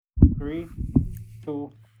3,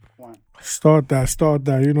 2, 1. Start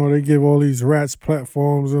that. You know, they give all these rats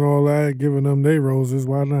platforms and all that, giving them they roses.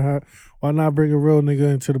 Why not bring a real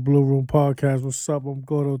nigga into the Blue Room podcast? What's up? I'm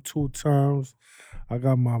Gordo 2 times. I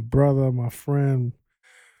got my brother, my friend,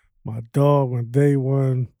 my dog on day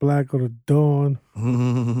one, Blacko the Dawn.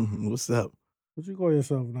 What's up? What you call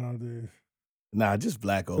yourself nowadays? Nah, just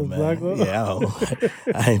Blacko, Just man. Blacko?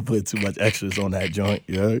 Yeah, I ain't put too much extras on that joint,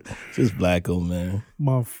 you know? Just Blacko, man.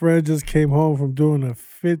 My friend just came home from doing a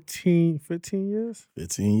 15 years?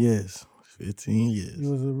 15 years. 15 years. He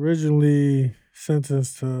was originally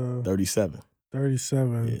sentenced to 37.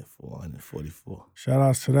 37. Yeah, 444. Shout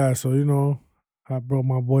outs to that. So, you know, I brought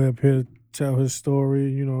my boy up here to tell his story.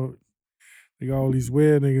 You know, they got all these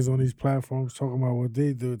weird niggas on these platforms talking about what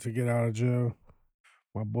they do to get out of jail.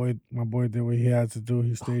 My boy did what he had to do.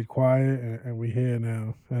 He stayed quiet, and we here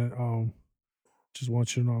now. And just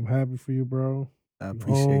want you to know I'm happy for you, bro. I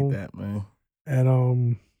appreciate home. that, man.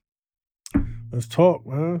 And let's talk,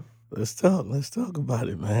 man. Let's talk about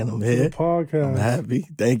it, man. I'm To here. the podcast. I'm happy.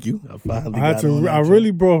 Thank you. I finally got on that I joint.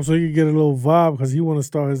 really brought him so he could get a little vibe because he want to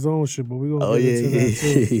start his own shit, but we're going to get into that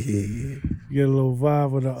too. Get a little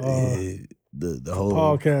vibe of the whole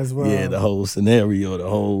podcast vibe. Yeah, the whole scenario, the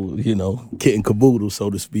whole, kit and caboodle, so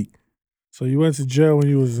to speak. So you went to jail when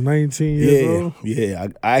you was 19 years old? Yeah.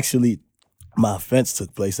 I actually, my offense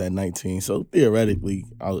took place at 19, so theoretically,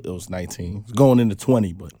 it was 19. It was going into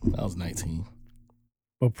 20, but I was 19.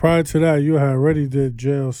 But prior to that, you had already did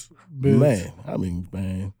jail bids.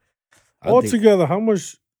 Man. Altogether, how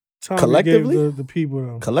much time collectively? you gave the people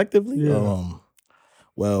though? Collectively? Yeah.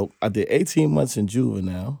 Well, I did 18 months in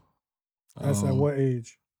juvenile. That's at what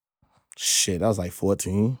age? Shit, I was like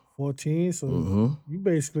 14. 14? So you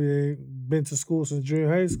basically ain't been to school since junior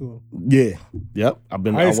high school. Yeah. Yep. I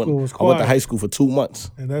went to high school for 2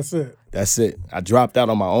 months. And that's it? That's it. I dropped out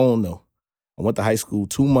on my own, though. I went to high school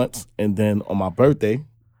 2 months, and then on my birthday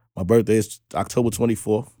is October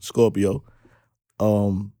 24th, Scorpio.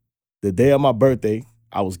 The day of my birthday,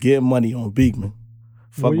 I was getting money on Beekman,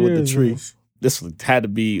 fucking with the tree. This had to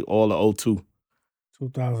be all of 02.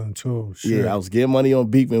 2002. Shit. Yeah, I was getting money on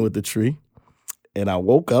Beekman with the tree, and I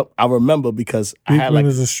woke up. I remember because Beekman I had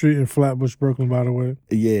is a street in Flatbush, Brooklyn, by the way.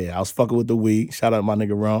 Yeah, I was fucking with the weed. Shout out to my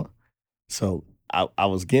nigga Ron. So I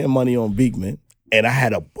was getting money on Beekman, and I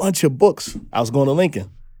had a bunch of books. I was going to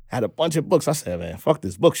Lincoln. I had a bunch of books. I said, man, fuck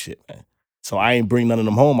this book shit, man. So I ain't bring none of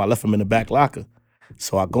them home. I left them in the back locker.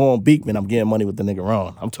 So I go on Beekman. I'm getting money with the nigga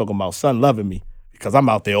Ron. I'm talking about son loving me because I'm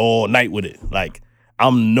out there all night with it. Like,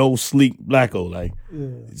 I'm no sleep Blacko. Like,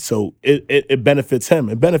 So it benefits him.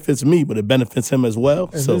 It benefits me, but it benefits him as well.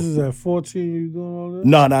 And so this is at 14 you doing all this?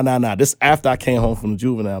 No. This after I came home from the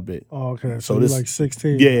juvenile bit. Oh, okay. So this you're like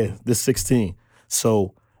 16. Yeah, this 16.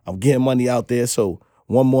 So I'm getting money out there. So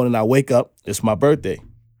one morning I wake up, it's my birthday.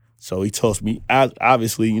 So he tossed me,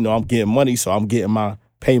 obviously, I'm getting money, so I'm getting my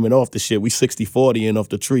payment off the shit. We 60-40 in off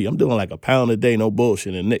the tree. I'm doing like £1 a day, no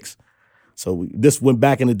bullshit, and nicks. So this went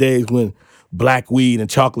back in the days when black weed and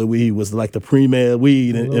chocolate weed was like the premier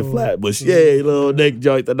weed in Flatbush. Yeah, little Nick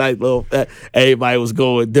joint, the nice little fat. Everybody was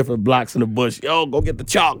going different blocks in the bush. Yo, go get the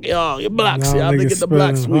chalk. Yo, your blocks. Y'all get the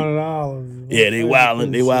black sweet. $100. Yeah, they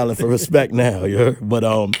wildin' for respect now, you heard? But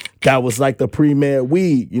that was like the premier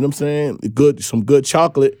weed, you know what I'm saying? Some good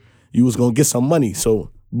chocolate, you was gonna get some money.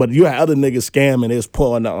 So, but you had other niggas scamming, they was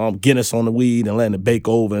pouring the Guinness on the weed and letting it bake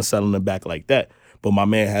over and selling it back like that. But my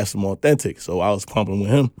man had some authentic, so I was pumping with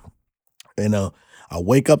him. And I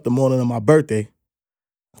wake up the morning of my birthday,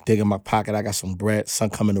 dig in my pocket, I got some bread. Son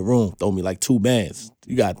come in the room, throw me like 2 bands.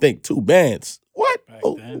 You gotta think, 2 bands. What?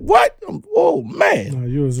 What? Oh, man. No,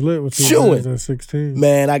 you was lit with 2 bands at 16.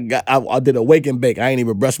 Man, I did a wake and bake. I ain't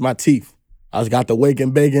even brushed my teeth. I just got the wake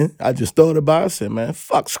and baking. I just thought about it. I said, man,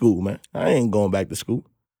 fuck school, man. I ain't going back to school.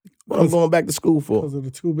 What I'm going back to school for? Because of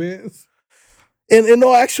the 2 bands? In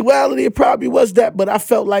all actuality, it probably was that, but I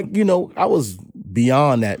felt like, I was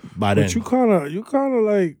beyond that by then. But you kind of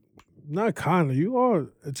like, not kind of, you are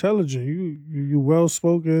intelligent. You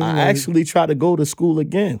well-spoken. I actually tried to go to school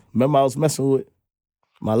again. Remember, I was messing with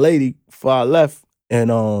my lady before I left, and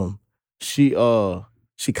she kind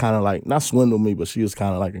of like, not swindled me, but she was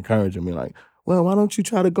kind of like encouraging me, like, well, why don't you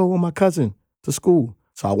try to go with my cousin to school?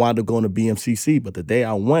 So I wound up going to BMCC, but the day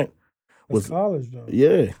I went was college, though.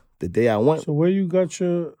 Yeah, the day I went. So where you got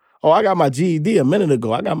your... Oh, I got my GED a minute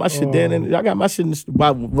ago. I got my shit there. And I got my shit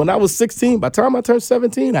when I was 16. By the time I turned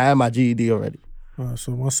 17, I had my GED already.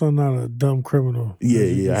 So my son not a dumb criminal.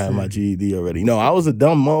 Yeah, I had my GED already. No, I was a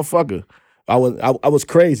dumb motherfucker. I was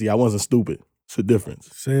crazy. I wasn't stupid. It's a difference.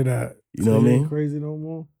 Say that. You know what I mean? Crazy no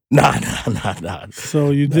more? Nah.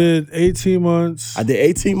 So you did 18 months. I did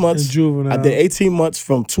 18 months. In juvenile. I did 18 months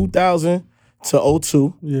from 2000 to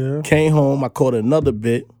 02. Yeah. Came home. I caught another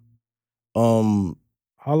bit.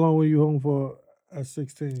 How long were you home for at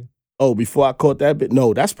 16? Oh, before I caught that bit?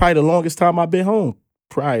 No, that's probably the longest time I've been home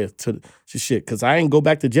prior to shit. Because I ain't go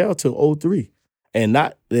back to jail till 03. And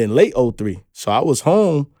not in late 03. So I was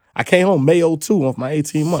home. I came home May 02 off my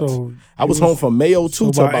 18 months. So I was home from May 02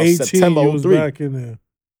 so to by about 18, September you was 03. back in there.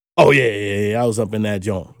 Oh, yeah. I was up in that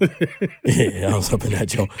joint. I was up in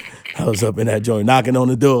that joint. Knocking on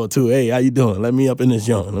the door, too. Hey, how you doing? Let me up in this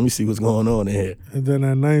joint. Let me see what's going on in here. And then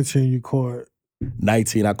at 19, you caught.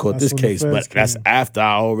 19, I caught That's this when the case, feds but that's came. after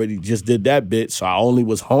I already just did that bit. So I only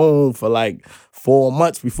was home for like 4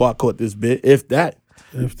 months before I caught this bit, if that.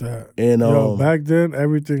 If that. And back then,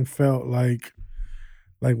 everything felt like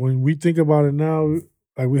when we think about it now,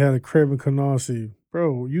 like we had a crib in Canarsie.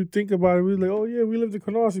 Bro, you think about it, we like, oh yeah, we lived in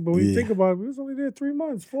Canarsie. But when you think about it, we was only there 3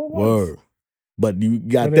 months, 4 months. Word. But you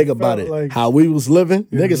got to But think it about felt it. like- How we was living,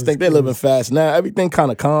 It niggas was- think they it living was- fast. Now everything kind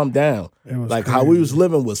of calmed down. It was Like how we was crazy.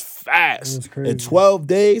 living was It fast. was crazy. In 12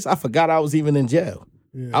 days, I forgot I was even in jail.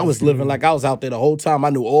 Yeah, I was living like I was out there the whole time. I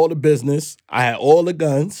knew all the business. I had all the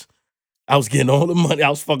guns. I was getting all the money. I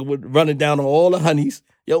was fucking with running down on all the honeys.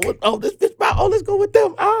 Yo, this bitch, let's go with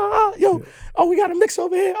them. Yo, we got a mix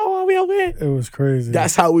over here. Oh, we over here. It was crazy.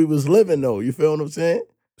 That's how we was living, though. You feel what I'm saying?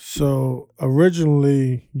 So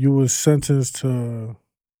originally, you was sentenced to.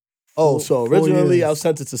 So 4 originally years. I was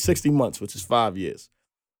sentenced to 60 months, which is 5 years.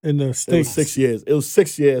 In the It was States. 6 years. It was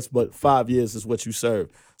 6 years, but 5 years is what you serve.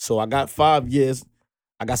 So I got 5 years.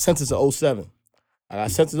 I got sentenced to 07. I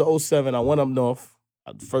got sentenced to 07. I went up north.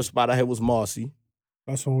 The first spot I had was Marcy.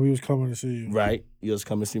 That's when we was coming to see you. Right. You was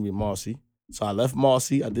coming to see me, Marcy. So I left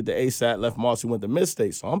Marcy. I did the ASAT, left Marcy, went to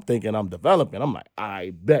Mid-State. So I'm thinking I'm developing. I'm like,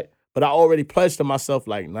 I bet. But I already pledged to myself,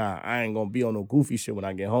 like, nah, I ain't going to be on no goofy shit when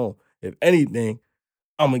I get home. If anything,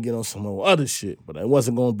 I'm going to get on some more other shit. But it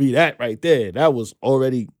wasn't going to be that right there. That was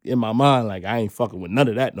already in my mind. Like, I ain't fucking with none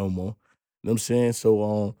of that no more. You know what I'm saying?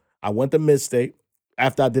 So I went to Mid-State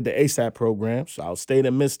after I did the ASAP program. So I stayed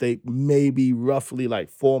in Mid-State maybe roughly like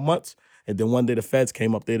 4 months. And then one day the feds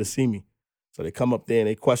came up there to see me. So they come up there and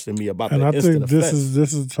they questioned me about And the I instant think this offense.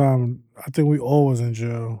 is the time. I think we all was in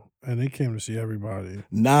jail, and they came to see everybody.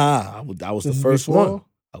 Nah, I was the This is first before? one.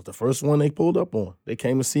 I was the first one they pulled up on. They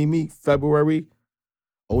came to see me February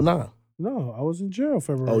 09. No, I was in jail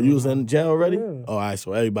February. Oh, you was in jail already? Yeah. Oh, all right,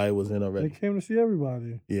 so everybody was in They already. came to see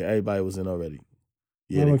everybody. Yeah, everybody was in already.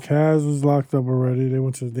 Yeah, Remember, Kaz was locked up already.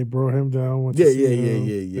 They brought him down. Went to Yeah, see him.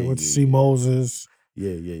 yeah, They went to yeah, see yeah. Moses.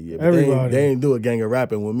 yeah. But Everybody. They ain't do a gang of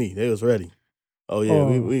rapping with me. They was ready. Oh, yeah,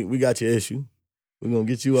 Oh. we got your issue. We're going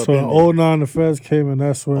to get you up So in in there. 09, the feds came, and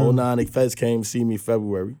that's when. 09, the feds came to see me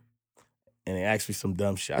February. And they asked me some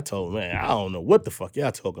dumb shit. I told them, man, I don't know what the fuck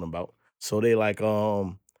y'all talking about. So they like,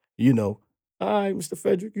 all right, Mr.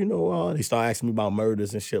 Frederick, they start asking me about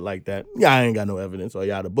murders and shit like that. Yeah, I ain't got no evidence or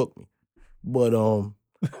y'all to book me. But, and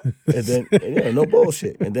then, no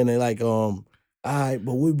bullshit. And then they like, all right,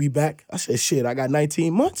 but we'll be back. I said, shit, I got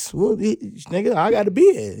 19 months. Well, nigga, I got to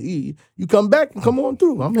be here. You come back and come on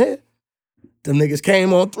through. I'm here. Them niggas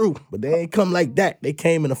came on through, but they ain't come like that. They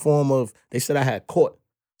came in the form of, they said I had court.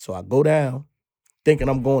 So I go down thinking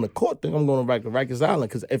I'm going to court, thinking I'm going to Rikers Island.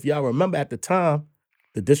 Because if y'all remember at the time,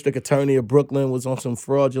 the district attorney of Brooklyn was on some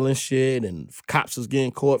fraudulent shit and cops was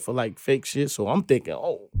getting caught for like fake shit. So I'm thinking,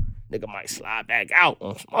 nigga might slide back out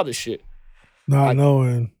on some other shit. Not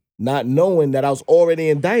knowing that I was already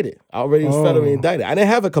indicted. I already was federally indicted. I didn't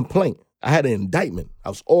have a complaint. I had an indictment. I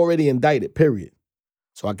was already indicted, period.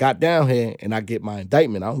 So I got down here and I get my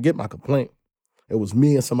indictment. I don't get my complaint. It was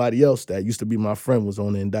me and somebody else that used to be my friend was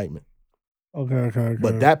on the indictment. Okay.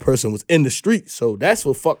 But that person was in the street. So that's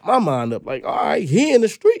what fucked my mind up. Like, all right, he in the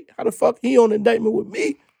street. How the fuck he on the indictment with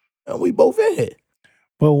me? And we both in here.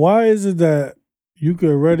 But why is it that you could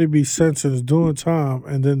already be sentenced doing time,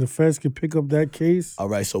 and then the feds could pick up that case? All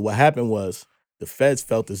right, so what happened was the feds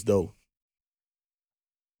felt as though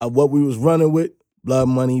what we was running with, Blood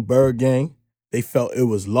Money, Bird Gang, they felt it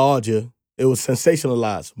was larger. It was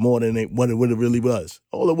sensationalized more than what it really was.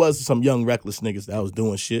 All it was some young reckless niggas that was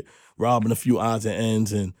doing shit, robbing a few odds and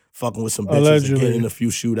ends and fucking with some bitches Allegedly. and getting in a few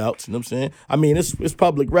shootouts. You know what I'm saying? I mean, it's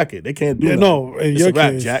public record. They can't do Yeah, nothing. no, in It's your a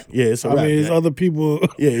rap, case, Jack. Yeah, it's a rap, I mean, it's Jack. other people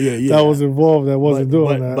Yeah. that was involved that wasn't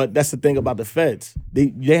doing that. But that's the thing about the feds.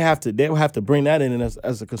 They'll have to bring that in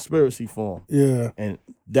as a conspiracy form. Yeah. And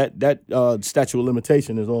that statute of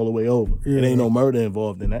limitation is all the way over. Yeah. It ain't no murder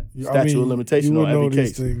involved in that. Statute of limitation you on would know every these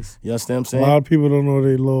case. things. You understand what I'm A saying? lot of people don't know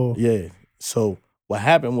their law. Yeah. So what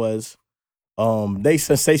happened was They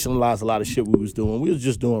sensationalized a lot of shit we was doing. We was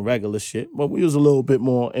just doing regular shit, but we was a little bit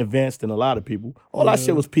more advanced than a lot of people. All our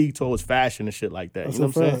shit was peaked towards fashion and shit like that. That's you know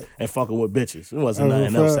what I'm saying? fact. And fucking with bitches. It wasn't That's a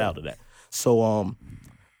nothing else fact. out of that. So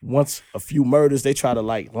once a few murders, they try to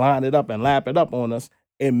like line it up and lap it up on us.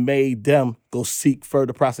 It made them go seek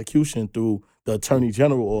further prosecution through the Attorney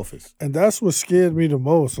General office. And that's what scared me the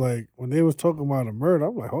most. Like, when they was talking about a murder,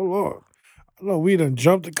 I'm like, hold on. I know we done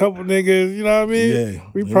jumped a couple niggas, you know what I mean? Yeah.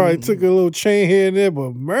 We probably took a little chain here and there,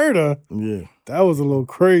 but murder, Yeah. that was a little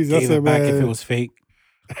crazy. I Gave said, it back man, if it was fake.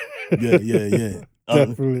 Yeah.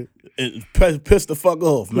 definitely. It pissed the fuck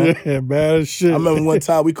off, man. Yeah, bad as shit. I remember one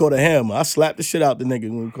time we caught a hammer. I slapped the shit out the nigga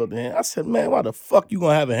when we caught the hammer. I said, man, why the fuck you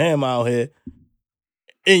gonna have a hammer out here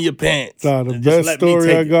in your pants? Nah, the And just best let me story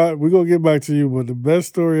take I it? got, we're going to get back to you, but the best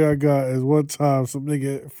story I got is one time some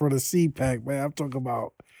nigga for the CPAC, man. I'm talking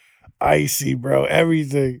about icy, bro,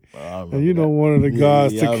 everything. I And you know, remember one of the that.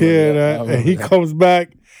 guys Yeah, took I care of remember that, I and remember he that. comes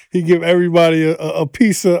back, he give everybody a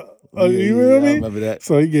piece of, you know what I I mean? remember that.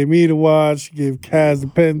 So he gave me the watch, he gave Kaz the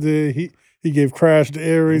pendant, he gave Crash the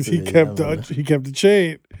earrings, he Yeah, I kept remember he kept the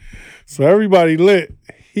chain. So everybody lit.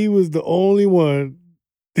 He was the only one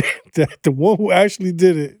that the one who actually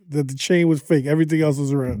did it, that the chain was fake. Everything else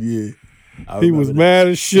was real. Yeah. I He was remember that. mad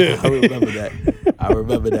as shit. I remember that. I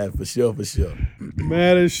remember that for sure.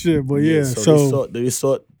 Mad as shit. But yeah, so they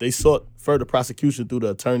sought further prosecution through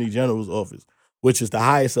the Attorney General's office, which is the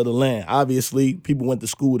highest of the land. Obviously, people went to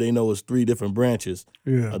school, they know it's 3 different branches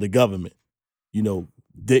yeah. of the government. You know,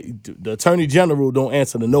 the Attorney General don't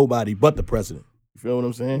answer to nobody but the president. You feel what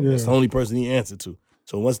I'm saying? That's the Yeah. only person he answered to.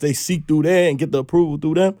 So once they seek through there and get the approval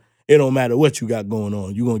through them, it don't matter what you got going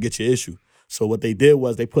on. You're going to get your issue. So what they did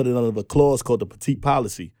was they put it under a clause called the petite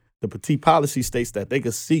policy. The petite policy states that they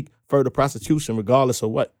could seek further prosecution regardless of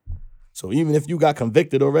what. So even if you got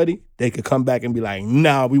convicted already, they could come back and be like,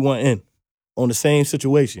 nah, we want in. On the same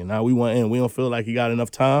situation. Now we want in. We don't feel like he got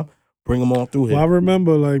enough time. Bring him on through here. Well, I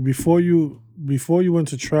remember like before you went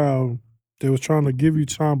to trial, they was trying to give you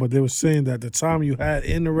time, but they were saying that the time you had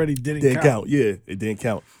in already didn't count. Yeah, it didn't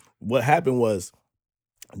count. What happened was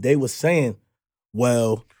they were saying,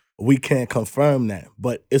 well, we can't confirm that.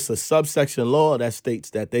 But it's a subsection law that states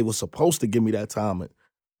that they were supposed to give me that time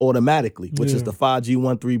automatically, which is Yeah. the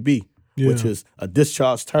 5G13B, which Yeah. is a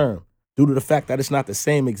discharge term. Due to the fact that it's not the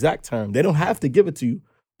same exact term, they don't have to give it to you,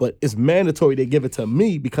 but it's mandatory they give it to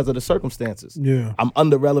me because of the circumstances. Yeah. I'm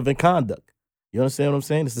under relevant conduct. You understand what I'm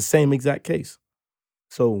saying? It's the same exact case.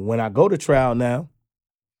 So when I go to trial now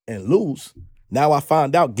and lose, now I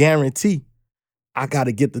find out guarantee I got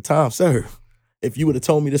to get the time served. If you would have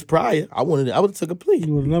told me this prior, I would have took a plea.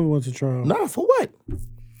 You would have never went to trial. Nah, for what?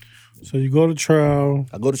 So you go to trial.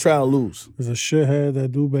 I go to trial and lose. There's a shithead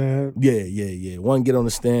that do bad. Yeah. One get on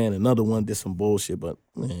the stand, another one did some bullshit, but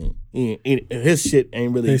man, his shit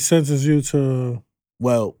ain't really. They sentence you to.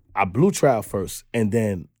 Well, I blew trial first, and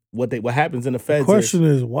then what happens in the feds? The question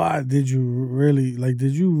is, why did you really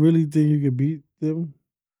Did you really think you could beat them?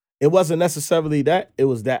 It wasn't necessarily that. It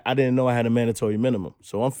was that I didn't know I had a mandatory minimum.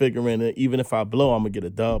 So I'm figuring that even if I blow, I'm gonna get a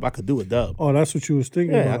dub. I could do a dub. Oh, that's what you was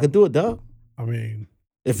thinking Yeah, about. I could do a dub. I mean,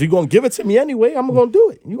 if you're gonna give it to me anyway, I'm gonna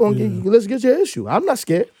do it. Let's get your issue. I'm not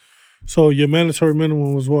scared. So your mandatory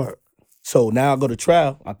minimum was what? So now I go to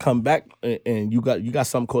trial. I come back and you got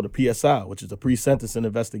something called a PSI, which is a pre-sentencing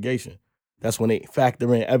investigation. That's when they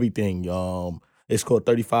factor in everything. It's called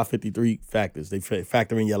 3553 factors. They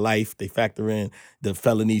factor in your life. They factor in the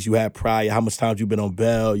felonies you had prior, how much time you've been on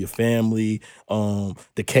bail, your family,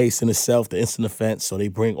 the case in itself, the instant offense. So they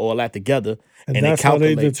bring all that together And they that's how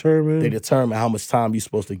they calculate. They determine. determine how much time you're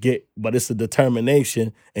supposed to get. But it's a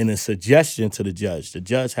determination and a suggestion to the judge. The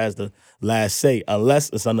judge has the last say unless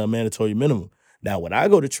it's under a mandatory minimum. Now, when I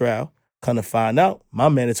go to trial, kind of find out my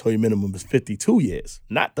mandatory minimum is 52 years,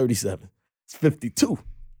 not 37. It's 52.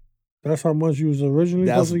 That's how much you was originally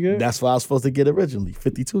supposed to get? That's what I was supposed to get originally,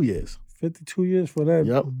 52 years. 52 years for that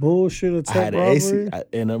Yep. bullshit I attempt had an robbery?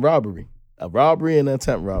 and a robbery and an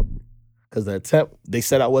attempt robbery. Because the attempt, they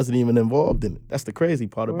said I wasn't even involved in it. That's the crazy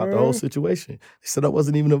part about the whole Word? situation. They said I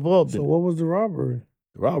wasn't even involved in So it. what was the robbery?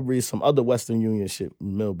 The robbery is some other Western Union shit,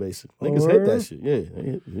 mill basic. Oh, Niggas hit word? that shit. Yeah,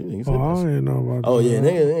 niggas hit Oh, that I shit. didn't know about Oh that. yeah,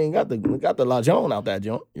 they ain't got the La Jones out that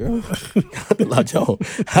joint. You know? Got the La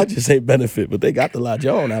Jones. I just ain't benefit, but they got the La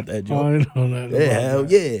Jones out that I joint. didn't know that. Yeah, about hell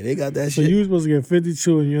that. yeah, they got that So shit. you was supposed to get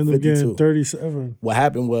 52 and you ended up getting 52. 37. What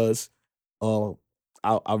happened was,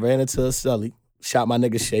 I ran into a celly, shot my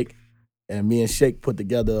nigga Shake, and me and Shake put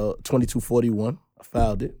together 2241. I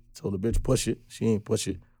filed it, told the bitch push it. She ain't push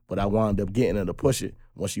it, but I wound up getting her to push it.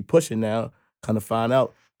 When she push it now, kind of find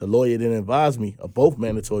out the lawyer didn't advise me of both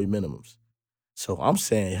mandatory minimums. So I'm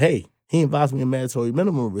saying, hey, He advised me a mandatory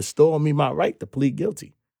minimum, restoring me my right to plead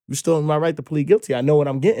guilty. Restoring my right to plead guilty. I know what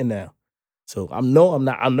I'm getting now. So I know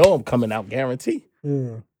I'm coming out guaranteed.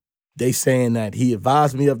 Yeah. They saying that he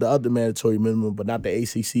advised me of the other mandatory minimum, but not the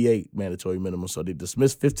ACCA mandatory minimum. So they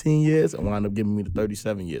dismissed 15 years and wound up giving me the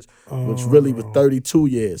 37 years, which really was 32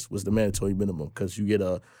 years was the mandatory minimum because you get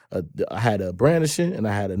I had a brandishing and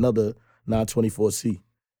I had another 924C.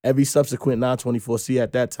 Every subsequent 924C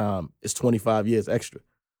at that time is 25 years extra.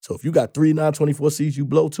 So if you got 3 924Cs you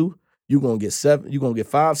blow to, you're going to get 7, you're going to get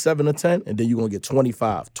 5, 7, or 10, and then you're going to get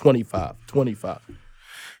 25, 25, 25.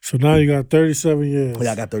 So now you got 37 years.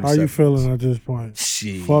 Yeah, I got 37 How you feeling years. at this point?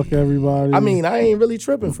 Shit. Fuck everybody. I mean, I ain't really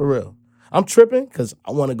tripping for real. I'm tripping because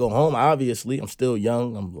I want to go home, obviously. I'm still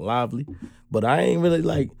young. I'm lively. But I ain't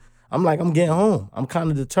really I'm getting home. I'm kind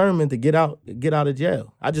of determined to get out of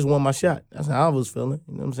jail. I just want my shot. That's how I was feeling.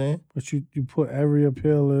 You know what I'm saying? But you put every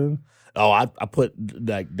appeal in. Oh, I put,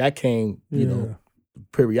 that came, you know,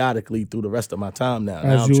 periodically through the rest of my time now.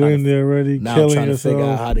 As you in there already now killing I'm trying yourself. to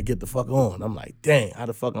figure out how to get the fuck on. I'm like, dang, how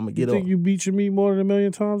the fuck I'm going to get You think on? you beat your meat more than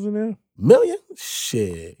 1,000,000 times in there? Million?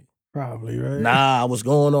 Shit. Probably, right? Nah, I was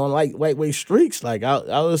going on lightweight streaks. I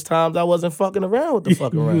was times I wasn't fucking around with the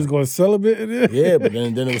fucking around. You was going celibate in there? Yeah, but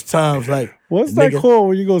then it was times What's that called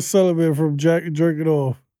when you go celibate from jerking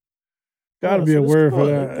off? Gotta be a word for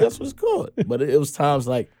that. That's what's called. But it was times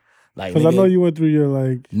because I know you went through your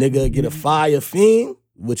nigga get a fire fiend,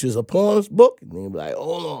 which is a porn book, and then be like,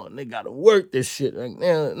 hold on, they gotta work this shit right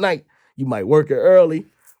now at night. You might work it early,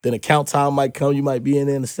 then account time might come, you might be in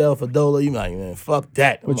there in the cell for $1. You might, man, fuck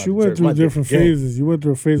that. But you went through different phases. You went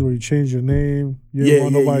through a phase where you changed your name. You didn't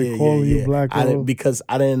want nobody calling you Blacko. Because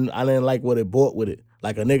I didn't like what it brought with it.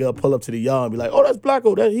 Like a nigga pull up to the yard and be like, oh, that's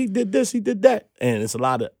Blacko. He did this, he did that. And it's a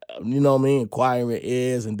lot of, you know what I mean, inquiring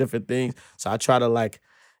ears and different things. So I try to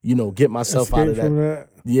get myself Escape out of from that.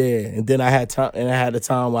 Yeah, and then I had time, and I had a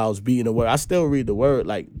time where I was beating the word. I still read the word,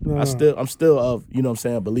 I'm still of, you know what I'm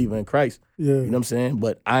saying, a believer in Christ. Yeah. You know what I'm saying?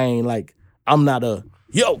 But I ain't I'm not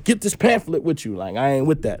get this pamphlet with you. I ain't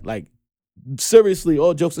with that. Seriously,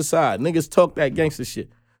 all jokes aside, niggas talk that gangster shit.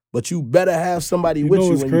 But you better have somebody with you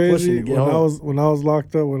when you pushing to get home. When I was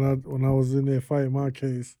locked up, when I was in there fighting my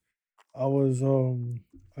case, I used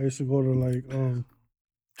to go to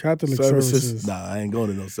Catholic services. Nah, I ain't going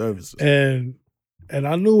to no services. And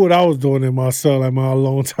I knew what I was doing in my cell, my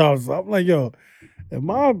alone time. So I'm like, yo, am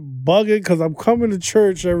I bugging? Because I'm coming to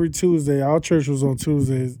church every Tuesday. Our church was on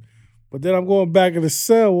Tuesdays. But then I'm going back in the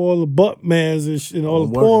cell with all the butt mans and shit, all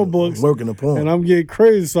the porn books. I'm working the porn. And I'm getting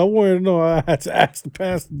crazy. So I wanted to know, I had to ask the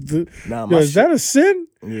pastor, is that a sin?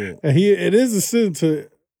 Yeah. And it is a sin to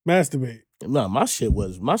masturbate. No, my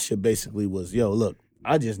shit basically was, yo, look,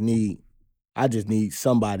 I just need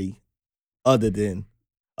somebody other than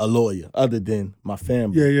a lawyer, other than my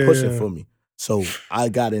family pushing for me. So I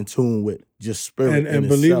got in tune with just spirit and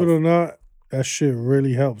believe it or not, that shit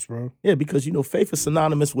really helps, bro. Yeah, because faith is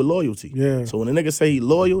synonymous with loyalty. Yeah. So when a nigga say he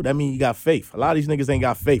loyal, that means you got faith. A lot of these niggas ain't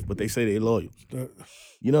got faith, but they say they loyal. You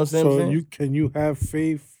know what I'm saying? So can you have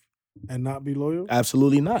faith and not be loyal?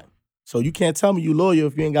 Absolutely not. So you can't tell me you loyal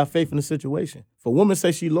if you ain't got faith in the situation. If a woman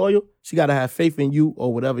say she loyal, she got to have faith in you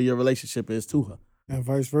or whatever your relationship is to her. And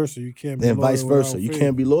vice versa. You can't be and loyal vice versa. without You faith.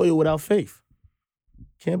 can't be loyal without faith.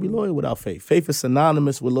 Can't be loyal without faith. Faith is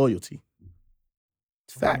synonymous with loyalty.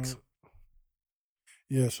 It's facts.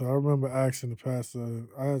 Yeah, so I remember asking the pastor,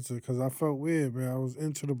 I had to, because I felt weird, man. I was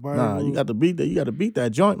into the Bible. Nah, you got to beat that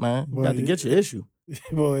joint, man. You got to get your issue.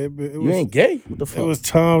 Boy, you ain't gay. What the fuck? It was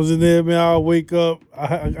times in there, man. I'll wake up.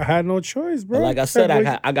 I had no choice, bro. But like I said,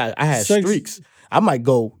 I had streaks. I might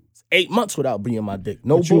go 8 months without being my dick.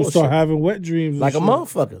 No but bullshit. You would start having wet dreams. Like a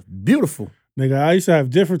motherfucker. Beautiful. Nigga, I used to have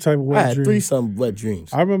different type of wet dreams. I had 3-some wet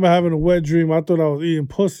dreams. I remember having a wet dream. I thought I was eating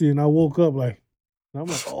pussy, and I woke up I'm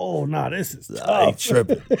like, oh, nah, this is tough. I ain't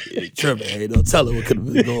tripping. You ain't tripping. Hey, don't tell her what could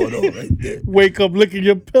have been going on right there. Wake up licking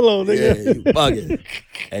your pillow, nigga. Yeah, you bugging.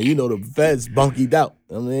 And the feds bunkied out.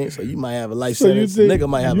 You know what I mean? So you might have a life sentence. Nigga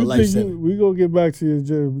might have a life sentence. We gonna get back to your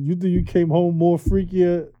job. You think you came home more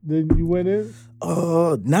freakier than you went in?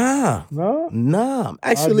 Nah. No? Nah. I'm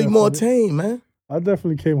actually more tame, man. I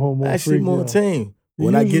definitely came home more actually freakier. More tame.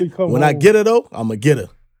 When I get her though, I'm a getter.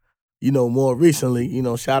 More recently,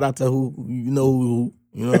 shout out to who, you know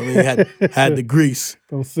what I mean, had the grease.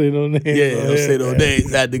 Don't say no names. Yeah, don't say no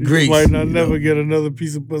names, had the grease. You might not never get another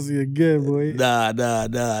piece of pussy again, boy. Nah,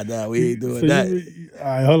 we ain't doing that. All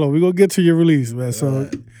right, hold on, we gonna get to your release, man. So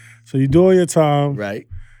you doing your time. Right.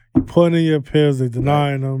 You putting in your pills, they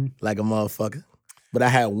denying them. Like a motherfucker. But I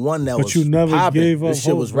had one that was you never popping. gave up This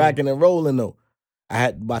shit hope, was bro. racking and rolling though. I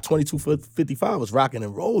had my 2255 I was rocking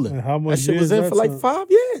and rolling. And how much That shit was years in that for like took? 5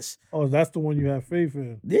 years. Oh, that's the one you have faith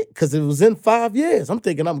in. Yeah, because it was in 5 years. I'm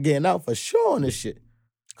thinking I'm getting out for sure on this shit.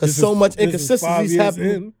 Because so much This is 5 inconsistencies years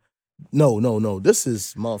happening. in. No. This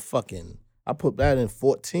is motherfucking. I put that in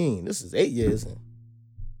 14. This is 8 years in.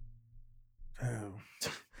 Damn.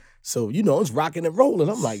 So, it's rocking and rolling.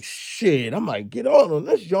 I'm like, shit. I'm like, get on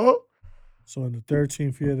this, John. So in the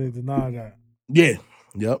 13th year, they denied that. Yeah.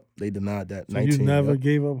 Yep. They denied that. So 19. you never yep.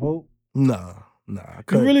 gave up hope? Nah. I You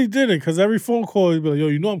couldn't. really didn't, because every phone call, he'd be like,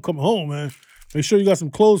 yo, I'm coming home, man. Make sure you got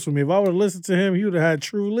some clothes for me. If I would have listened to him, he would have had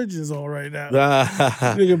True Religions on right now.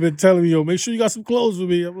 Nigga been telling me, yo, make sure you got some clothes for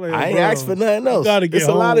me. I'm like, I ain't bro, asked for nothing else. gotta get There's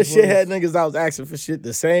a lot home of shithead first. niggas I was asking for shit.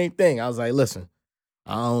 The same thing. I was like, listen,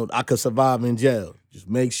 I could survive in jail. Just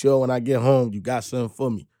make sure when I get home, you got something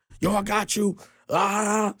for me. Yo, I got you.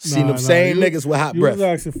 See them same niggas with hot breath. You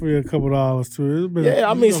was asking for you $2 too. Yeah,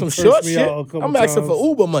 I mean some short shit. I'm asking for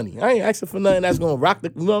Uber money. I ain't asking for nothing that's gonna rock the,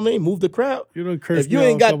 move the crowd. You done cursed If you me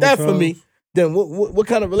ain't out got that times. for me, then what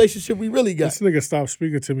kind of relationship we really got? This nigga stopped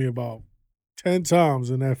speaking to me about 10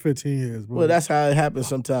 times in that 15 years, bro. Well, that's how it happens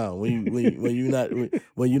sometimes when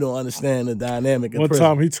you don't understand the dynamic. One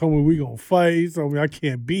time he told me we gonna fight. He told me I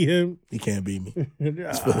can't beat him. He can't beat me.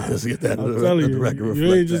 Let's get that. I'm telling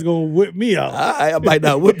you ain't just gonna whip me out. I might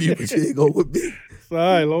not whip you, but you ain't gonna whip me. It's all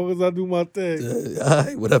right, as long as I do my thing. All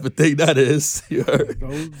right, whatever thing that is. You heard?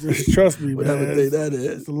 Don't just trust me, Whatever man. thing that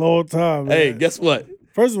is. It's a long time, man. Hey, guess what?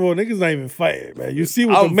 First of all, niggas not even fighting, man. You see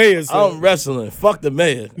what the mayor said. I'm wrestling. Fuck the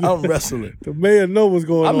mayor. I'm wrestling. The mayor know what's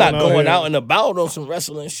going on. I'm not going here. out and about on some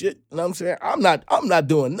wrestling shit. You know what I'm saying? I'm not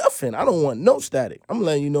doing nothing. I don't want no static. I'm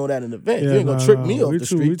letting you know that in advance. You ain't gonna trick me off the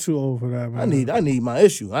street. We too old for that, man. I need my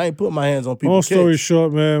issue. I ain't putting my hands on people. Long story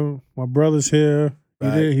short, man, my brother's here.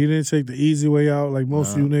 Right. He didn't take the easy way out like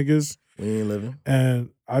most of you niggas. We ain't living. And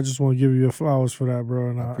I just want to give you your flowers for that, bro.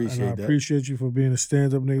 And I appreciate that. appreciate you for being a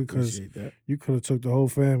stand-up nigga, because you could have took the whole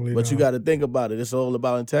family. But you got to think about it. It's all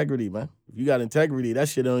about integrity, man. If you got integrity, that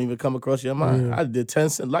shit don't even come across your mind. Yeah. I did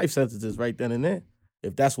 10 life sentences right then and there.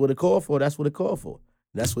 If that's what it called for, that's what it called for.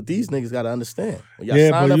 That's what these niggas got to understand. When y'all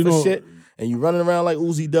sign up for shit and you running around like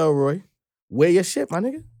Uzi Delroy, wear your shit, my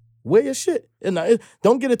nigga. Wear your shit. And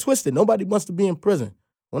don't get it twisted. Nobody wants to be in prison.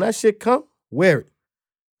 When that shit come, wear it.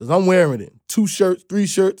 Because I'm wearing it. 2 shirts, 3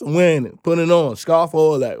 shirts, I'm wearing it. Putting it on. Scarf,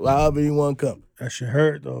 all that. However you want to come. That shit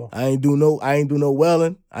hurt, though. I ain't do no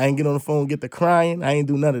welling. I ain't get on the phone and get the crying. I ain't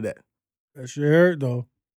do none of that. That shit hurt, though.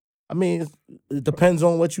 I mean, it depends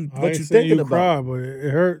on what you thinking you about. Cry, but it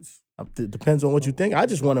hurts. It depends on what you think. I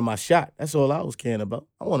just wanted my shot. That's all I was caring about.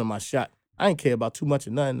 I wanted my shot. I ain't care about too much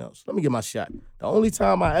of nothing else. Let me get my shot. The only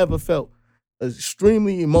time I ever felt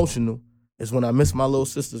extremely emotional is when I missed my little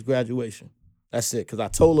sister's graduation. That's it. Because I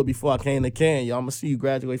told her before I came to Cannes, yo, I'm going to see you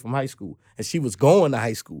graduate from high school. And she was going to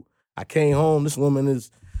high school. I came home. This woman is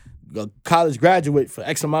a college graduate for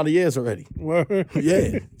X amount of years already.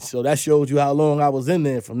 Yeah. So that shows you how long I was in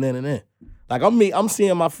there from then and then. Like, I'm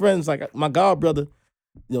seeing my friends, like my god brother,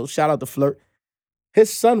 shout out to Flirt.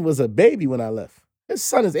 His son was a baby when I left. His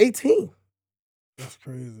son is 18. That's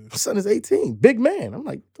crazy. His son is 18. Big man. I'm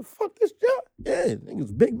like, the fuck this job? Yeah,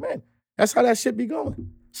 niggas big man. That's how that shit be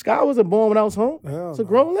going. Sky wasn't born when I was home. It's a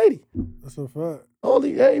grown lady. That's a fact.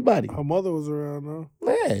 Everybody. Her mother was around though.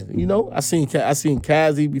 Man, I seen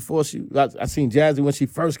Kazzy before I seen Jazzy when she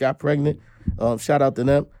first got pregnant. Shout out to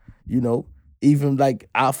them. Even like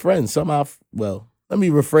our friends, well, let me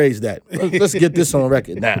rephrase that. Let's get this on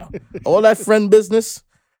record now. All that friend business,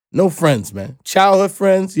 no friends, man. Childhood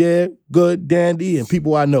friends, yeah, good, dandy, and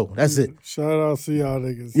people I know. That's it. Shout out to y'all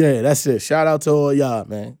niggas. Yeah, that's it. Shout out to all y'all,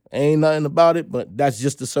 man. Ain't nothing about it, but that's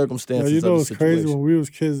just the circumstances of the it's situation. crazy when we was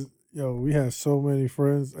kids, we had so many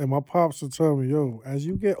friends. And my pops would tell me, as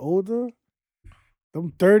you get older,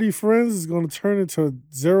 them 30 friends is going to turn into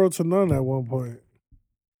 0 to none at one point.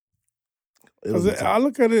 Because I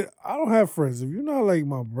look at it, I don't have friends. If you're not like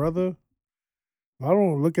my brother, I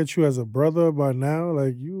don't look at you as a brother by now.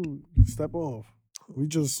 Like, you step off. We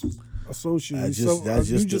just associate.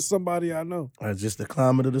 You just somebody I know. That's just the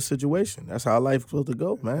climate of the situation. That's how life's supposed to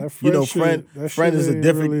go, man. Friend is a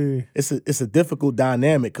different. It's a difficult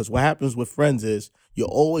dynamic because what happens with friends is you're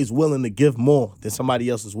always willing to give more than somebody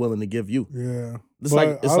else is willing to give you. Yeah,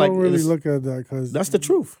 I don't really look at that because that's the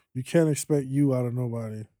truth. You can't expect you out of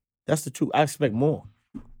nobody. That's the truth. I expect more.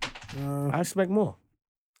 I expect more.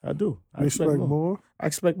 I do. I expect more. I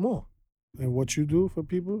expect more. And what you do for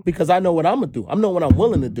people? Because I know what I'm going to do. I know what I'm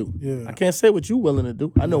willing to do. Yeah. I can't say what you're willing to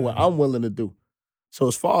do. I know what I'm willing to do. So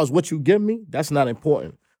as far as what you give me, that's not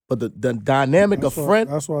important. But the dynamic of friend.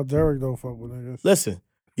 That's why Derek don't fuck with niggas. Listen,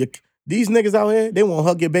 These niggas out here, they won't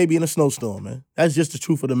hug your baby in a snowstorm, man. That's just the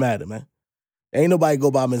truth of the matter, man. Ain't nobody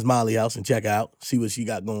go by Miss Molly's house and check out, see what she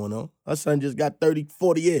got going on. Her son just got 30,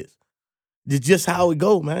 40 years. It's just how it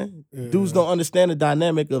go, man. Yeah. Dudes don't understand the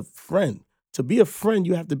dynamic of friend. To be a friend,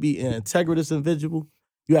 you have to be an integritous individual.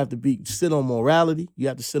 You have to sit on morality. You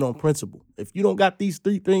have to sit on principle. If you don't got these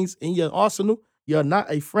three things in your arsenal, you're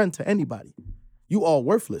not a friend to anybody. You are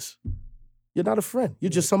worthless. You're not a friend. You're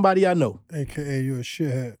just somebody I know. AKA you a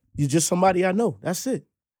shithead. You're just somebody I know. That's it.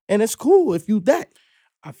 And it's cool if you that.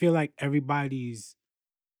 I feel like everybody's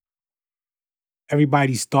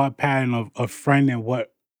thought pattern of a friend and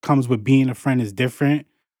what comes with being a friend is different.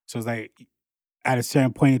 So it's like at a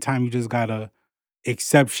certain point in time, you just gotta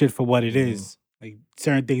accept shit for what it is. Like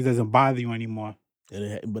certain things doesn't bother you anymore.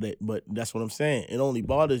 But that's what I'm saying. It only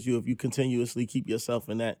bothers you if you continuously keep yourself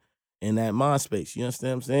in that mind space. You understand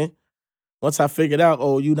what I'm saying? Once I figured out,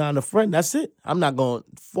 oh, you're not a friend, that's it. I'm not going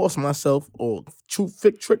to force myself or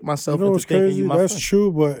trick myself You know into what's thinking crazy? you my That's friend.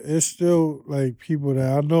 true, but it's still like people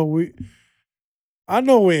that I know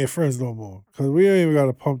we ain't friends no more because we ain't even got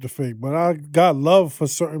to pump the fake. But I got love for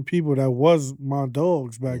certain people that was my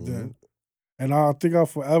dogs back then. And I think I'll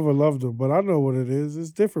forever love them. But I know what it is. It's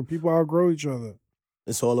different. People outgrow each other.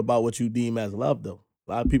 It's all about what you deem as love, though.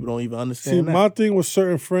 A lot of people don't even understand See, that. my thing with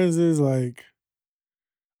certain friends is like,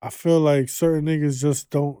 I feel like certain niggas just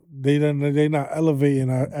they not elevating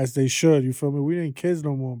as they should. You feel me? We ain't kids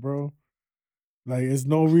no more, bro. Like, there's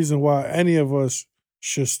no reason why any of us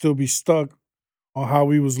should still be stuck on how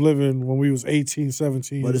we was living when we was 18,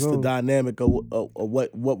 17 But years it's old. the dynamic of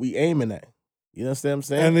what we aiming at. You understand what I'm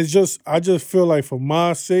saying? And it's just, I just feel like for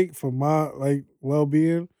my sake, for my like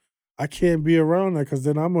well-being, I can't be around that because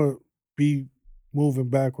then I'm going to be moving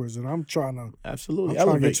backwards and I'm trying to get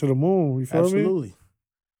to the moon. You feel me? Absolutely.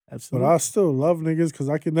 But I still love niggas because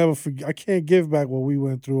I can never forget. I can't give back what we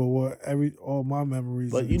went through or all my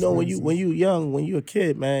memories. But you know, when you young, when you a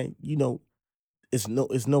kid, man, you know, it's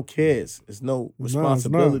no cares, it's no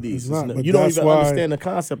responsibilities. It's not. But you don't even understand the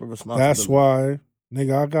concept of responsibility. That's why,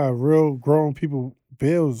 nigga, I got real grown people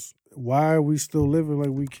bills. Why are we still living like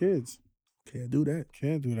we kids? Can't do that.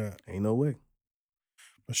 Ain't no way.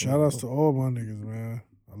 But shout outs to all my niggas, man.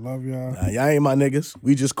 I love y'all. Nah, y'all ain't my niggas.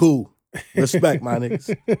 We just cool. Respect, my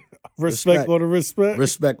niggas. Respect on the respect.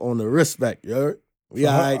 Respect on the respect, you heard? We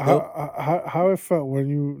all right, though. How it felt when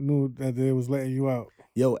you knew that they was letting you out?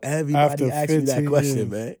 Yo, everybody asked me that question, years.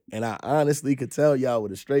 man. And I honestly could tell y'all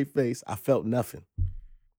with a straight face, I felt nothing.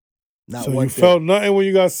 Not so one you thing. felt nothing when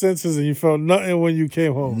you got sentences and you felt nothing when you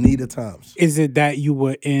came home? Neither times. Is it that you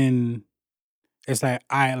were in, it's like,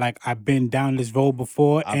 I've been down this road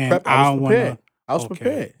before I don't want to. I was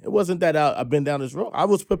prepared. It wasn't that I've been down this road. I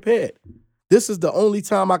was prepared. This is the only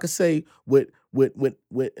time I could say with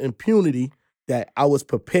impunity that I was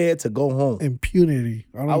prepared to go home. Impunity.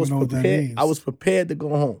 I don't even know what that means. I was prepared to go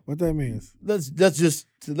home. What that means? Let's just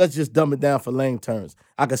dumb it down for lame terms.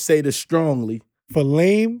 I could say this strongly. For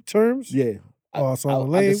lame terms? Yeah. Oh, so I'm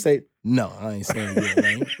lame? I could say no. I ain't saying you're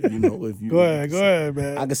lame. You know, if you go ahead,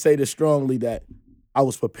 man. I could say this strongly that I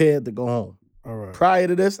was prepared to go home. All right. Prior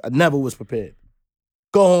to this, I never was prepared.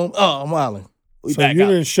 Go home. Oh, I'm wilding. So you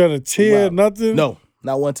didn't shed a tear, nothing? No,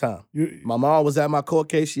 not one time. My mom was at my court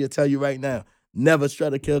case. She'll tell you right now. Never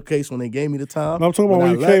shred a kill case when they gave me the time. No, I'm talking about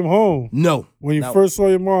when you came home. No. When you first saw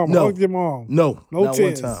your mom, no. hugged your mom. No. No not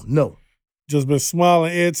tears. one time. No. Just been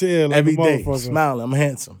smiling ear to ear like every a day. motherfucker. Smiling. I'm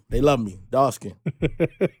handsome. They love me. Dark skin.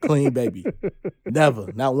 Clean baby.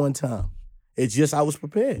 Never. Not one time. It's just I was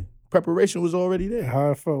prepared. Preparation was already there.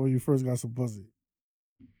 How it felt when you first got some pussy?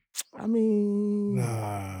 I mean,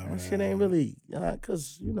 that shit ain't really,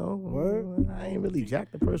 cause you know, what? I ain't really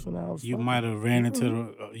jacked the person I was. You might have ran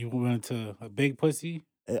into a big pussy.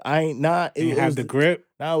 I ain't not. You have the grip.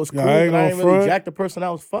 Nah, it was cool. I But ain't I ain't gonna really front. jacked the person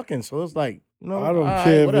I was fucking. So it's like, you know, I don't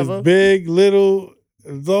care whatever. if it's big, little.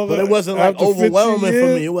 But it wasn't like after 50 overwhelming for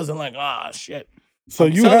years. me. It wasn't like, shit. So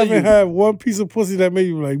I'm you telling haven't had one piece of pussy that made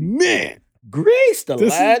you like, man. Grease, the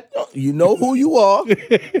lad. You know who you are.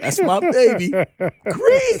 That's my baby.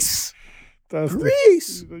 Grease.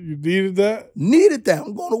 Grease. You needed that? Needed that.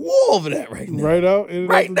 I'm going to war over that right now. Right out?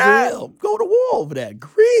 Right now. Go to war over that.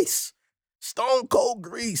 Grease. Stone cold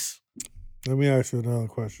grease. Let me ask you another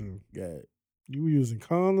question. God. You using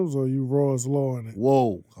condoms or you raw as law in it?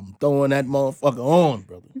 Whoa. I'm throwing that motherfucker on,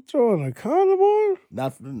 brother. You throwing a condom on?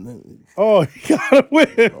 Not Oh, you got to win.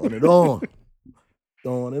 Throwing it on.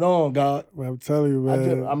 Throwing it on, God. Man, I'm telling you,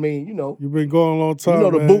 man. I mean, you know. You've been going a long time,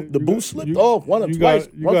 you know, man. The boot slipped off. Once or twice,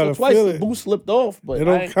 the boot slipped off. But it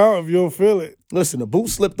don't count if you don't feel it. Listen, the boot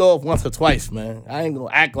slipped off once or twice, man. I ain't gonna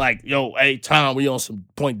act like, yo, every time we on some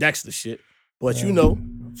Poindexter shit. But you know,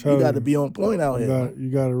 You got to be on point out here. You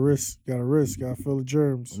got to risk. Got to feel the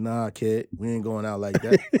germs. Nah, kid, we ain't going out like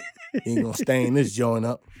that. You ain't gonna stain this joint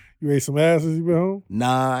up. You ate some ass since you been home?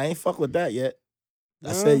 Nah, I ain't fuck with that yet.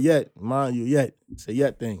 I said yet, mind you, yet. It's a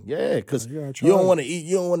yet thing. Yeah, because you don't want to eat.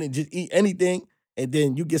 You don't want to just eat anything, and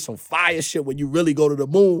then you get some fire shit when you really go to the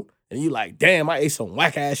moon, and you like, damn, I ate some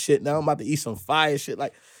whack ass shit. Now I'm about to eat some fire shit.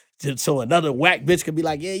 Like, so another whack bitch could be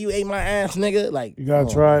like, yeah, you ate my ass, nigga. Like, you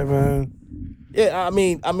gotta try it, man. Yeah, I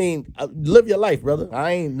mean, live your life, brother.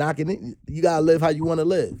 I ain't knocking it. You gotta live how you want to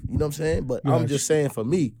live. You know what I'm saying? But I'm just saying, for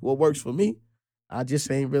me, what works for me, I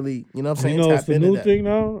just ain't really, you know what I'm saying? You know, it's the new thing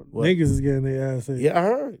now. What? Niggas is getting their ass ate. Yeah, I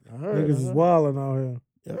heard. Niggas is wilding out here.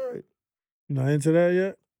 You heard. You not into that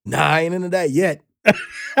yet? Nah, I ain't into that yet.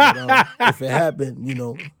 If it happened,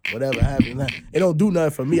 whatever happened, it don't do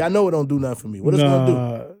nothing for me. I know it don't do nothing for me. What it's gonna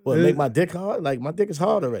do? What, make my dick hard? Like, my dick is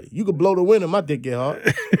hard already. You could blow the wind and my dick get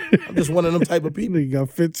hard. I'm just one of them type of people. You got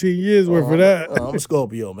 15 years worth of that. I'm a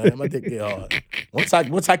Scorpio, man. My dick get hard.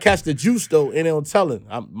 Once I catch the juice, though, ain't no telling.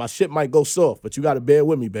 My shit might go soft, but you got to bear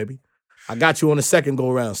with me, baby. I got you on the second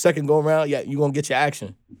go-round. Second go-round, yeah, you going to get your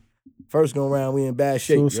action. First go-round, we in bad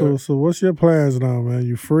shape. So what's your plans now, man?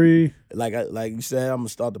 You free? Like you said, I'm going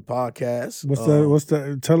to start the podcast. What's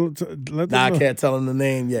that? Let them know. I can't tell them the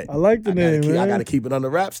name yet. I like the name, man. I got to keep it under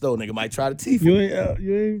wraps, though. Nigga might try to teeth you me.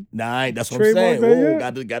 Ain't Nah, I ain't. That's what I'm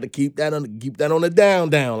saying. Got to keep that on the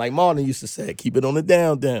down. Like Martin used to say, keep it on the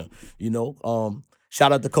down.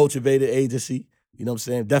 Shout out to Culturvated Agency. You know what I'm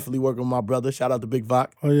saying? Definitely working with my brother. Shout out to Big Voc.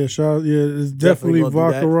 Oh, yeah. It's definitely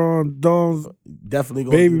Voc around Dawn's definitely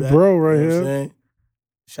gonna baby do that. bro right you know here. What I'm saying?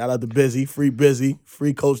 Shout out to Busy,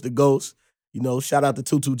 free Coach to Ghost. Shout out to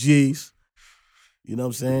 22 G's. You know what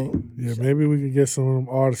I'm saying? Yeah, maybe we can get some of them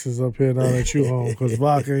artists up here now that you home, because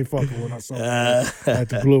Voc ain't fucking with us at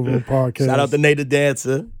the Blue Room Podcast. Shout out to Nate the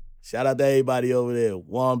Dancer. Shout out to everybody over there.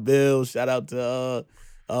 Juan Bill. Shout out to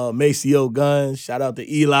Maceo Guns. Shout out to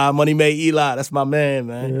Eli, Money Made Eli. That's my man.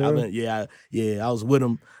 I was with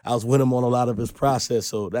him. I was with him on a lot of his process,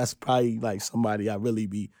 so that's probably like somebody I really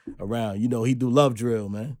be around. He do Love Drill,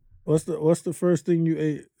 man. What's the first thing you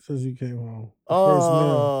ate since you came home? First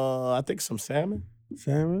meal? I think some salmon.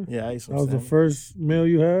 Salmon? Yeah, I ate some salmon. That was salmon. the first meal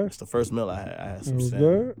you had? That's the first meal I had. I had some was salmon.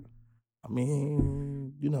 Good? I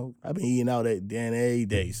mean, I've been eating out every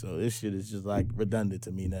day, so this shit is just like redundant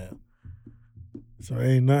to me now. So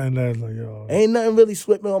ain't nothing that's like, yo. Ain't nothing really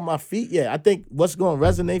swept me on my feet yet. I think what's going to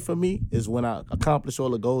resonate for me is when I accomplish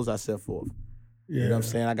all the goals I set forth. Yeah. You know what I'm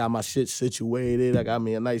saying? I got my shit situated. I got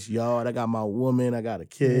me a nice yard. I got my woman. I got a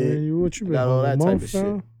kid. Man, what you been got home? all that type of now?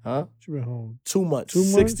 shit. Huh? What you been home? 2 months.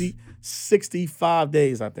 2 months? 65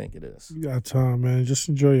 days, I think it is. You got time, man.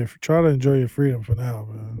 Just try to enjoy your freedom for now,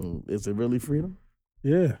 man. Is it really freedom?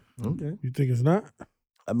 Yeah. Okay. You think it's not?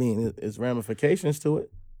 I mean, it's ramifications to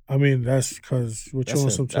it. I mean, that's because you're on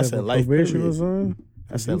some type of probation or something.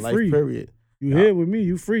 That's in life period. You here with me,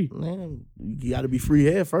 you free. Man, you got to be free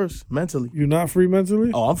here first, mentally. You not free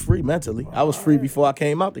mentally? Oh, I'm free mentally. I was free before I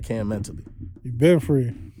came out the can mentally. You been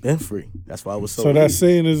free. Been free. That's why I was so So that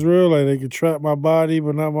saying is real? Like they can trap my body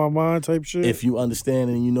but not my mind type shit? If you understand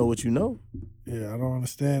and you know what you know. Yeah, I don't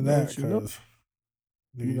understand that because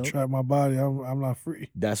you trap my body, I'm not free.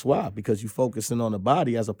 That's why, because you focusing on the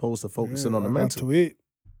body as opposed to focusing on the mental. To it.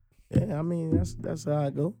 Yeah, I mean, that's how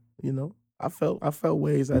I go, I felt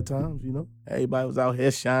ways at times, Everybody was out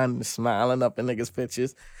here shining, smiling up in niggas'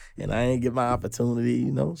 pictures, and I ain't get my opportunity,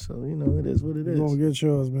 So, it is what it is. You gonna get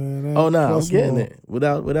yours, man. Oh, no, I'm getting it,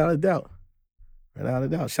 without a doubt. Without a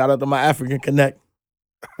doubt. Shout out to my African Connect.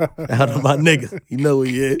 Shout out to my nigga. You know who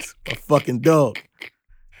he is. My fucking dog.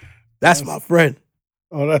 That's my friend.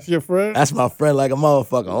 Oh, that's your friend? That's my friend like a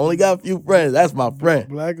motherfucker. I only got a few friends. That's my friend.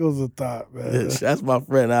 Blacko's a thought, man. That's my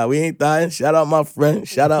friend. Nah, we ain't dying. Shout out my friend.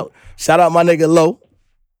 Shout out my nigga Low.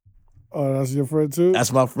 Oh, that's your friend too?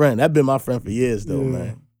 That's my friend. That been my friend for years though,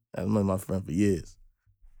 man. That's been my friend for years.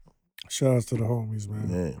 Shout outs to the homies, man.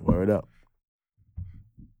 Yeah, word up.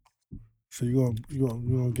 So you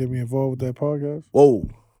gonna get me involved with that podcast? Whoa.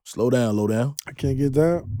 Slow down, low down. I can't get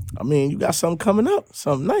down. I mean, you got something coming up.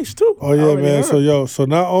 Something nice too. Oh yeah, man. So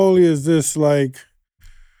not only is this like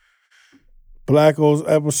Blacko's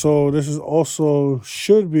episode, this is also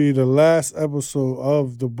should be the last episode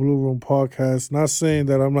of the Blue Room Podcast. Not saying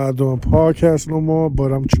that I'm not doing podcasts no more,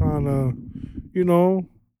 but I'm trying to,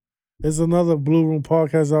 there's another Blue Room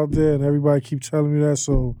Podcast out there, and everybody keep telling me that.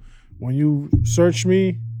 So when you search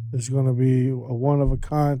me, it's gonna be a one of a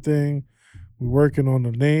kind thing. We're working on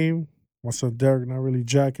the name. My son Derek not really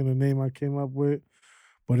jacking the name I came up with,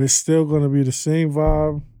 but it's still gonna be the same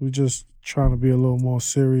vibe. We're just trying to be a little more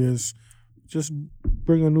serious. Just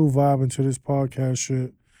bring a new vibe into this podcast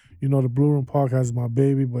shit. you know, the Blue Room podcast is my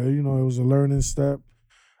baby, but you know, it was a learning step.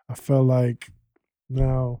 I felt like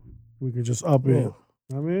now we could just up it. Yeah.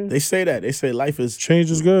 You know what I mean, They say that. They say life is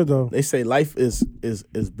change is good though. They say life is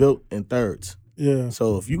built in thirds. Yeah.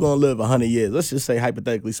 So if you're gonna live 100 years, let's just say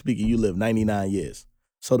hypothetically speaking, you live 99 years.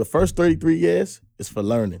 So the first 33 years is for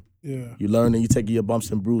learning. Yeah. You learning, you taking your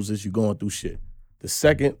bumps and bruises, you going through shit. The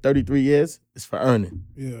second 33 years is for earning.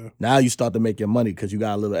 Yeah. Now you start to make your money because you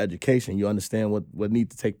got a little education. You understand what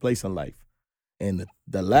needs to take place in life. And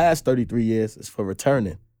the last 33 years is for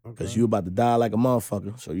returning. Because you about to die like a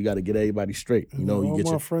motherfucker, so you got to get everybody straight. You know, you all get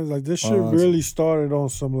my your friends, like this shit really started on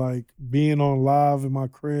some like being on live in my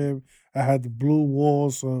crib. I had the blue wall,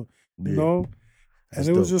 so you know, and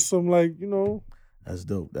it was just some like, you know. That's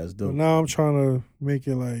dope. That's dope. But now I'm trying to make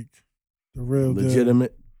it like the real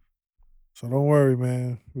legitimate. Deal. So don't worry,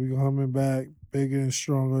 man. We coming back bigger and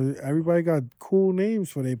stronger. Everybody got cool names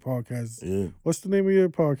for their podcasts. Yeah. What's the name of your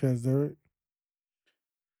podcast, Derek?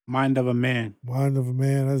 Mind of a Man. Mind of a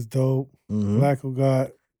Man. That's dope. Blacko got,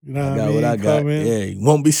 you know what I mean? What I got. Coming. Yeah, you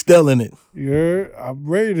won't be stealing it. Yeah, I'm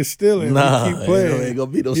ready to steal it. Nah, we keep playing. ain't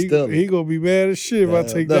gonna be no stealing. He gonna be mad as shit if I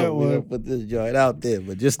take that one. We gonna put this joint out there,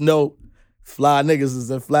 but just know, fly niggas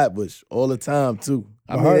is in Flatbush all the time too.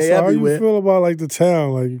 I mean, they everywhere. How you feel about like the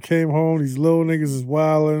town? Like you came home, these little niggas is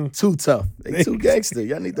wilding. Too tough. They too gangster.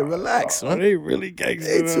 Y'all need to relax, man. They really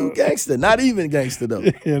gangster. They too gangster. Not even gangster though.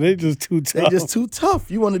 Yeah, they just too tough. They just too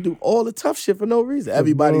tough. You want to do all the tough shit for no reason.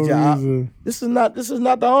 Everybody's job. This is not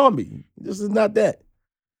the army. This is not that.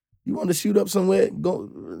 You want to shoot up somewhere? Go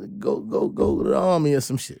to the army or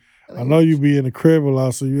some shit. I know you be in the crib a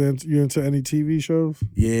lot, so you into any TV shows?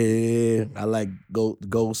 Yeah, I like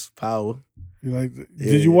Ghost Power. You like?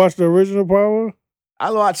 Did you watch the original Power?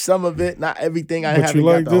 I watched some of it, not everything. I but haven't you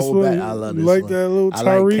like got the this whole one? back. I love you this like one. That little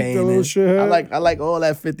Tyreek, that little shit. I like all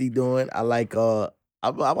that 50 doing. I like I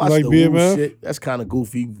watched like the BMF? Woo shit. That's kind of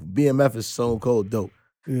goofy. BMF is so cold dope.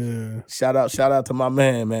 Yeah. Shout out to my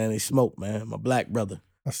man. They smoke, man. My black brother.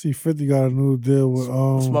 I see 50 got a new deal with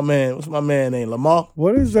What's my man name? Lamar?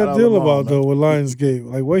 What is that deal about though with Lionsgate?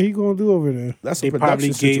 Like what he gonna do over there? That's they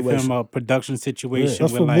probably gave him a production situation.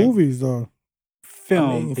 That's for movies though.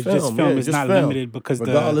 Film. It's just film. It's not limited because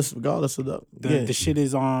regardless of the shit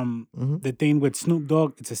is the thing with Snoop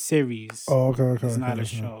Dogg. It's a series. Oh, okay. It's not a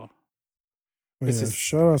show. Yeah,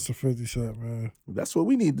 shout out to 50 Cent, man. That's what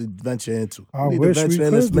we need to venture into. I wish we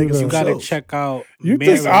could do that. You gotta check out. You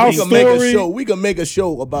think our story? We can make a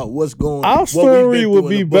show about what's going. Our story would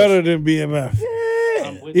be better than BMF.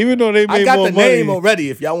 Yeah. Even though they made more money. I got the name already.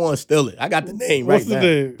 If y'all want to steal it, I got the name right now. What's the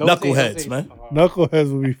name? Knuckleheads, man.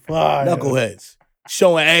 Knuckleheads would be fire. Knuckleheads.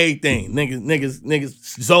 Showing everything.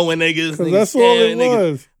 Niggas, Zoe niggas. Because that's all it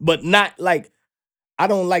was. But not like, I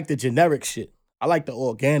don't like the generic shit. I like the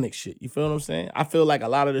organic shit. You feel what I'm saying? I feel like a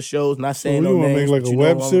lot of the shows, not saying no names. You want to make like a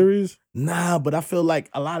web series? Nah, but I feel like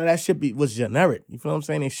a lot of that shit was generic. You feel what I'm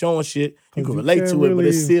saying? They showing shit. You can relate to it, but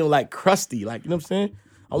it's still like crusty. Like, you know what I'm saying?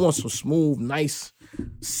 I want some smooth, nice,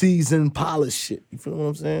 seasoned, polished shit. You feel what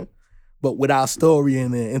I'm saying? But with our story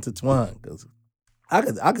in there intertwined. Because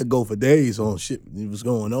I could go for days on shit that was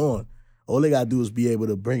going on. All they gotta do is be able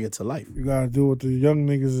to bring it to life. You gotta do what the young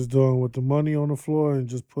niggas is doing with the money on the floor and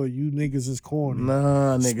just put you niggas is corny.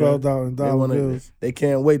 Nah, nigga. Spelled out in dollar bills. They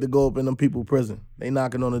can't wait to go up in them people prison. They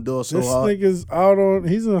knocking on the door so hard. This nigga's out on,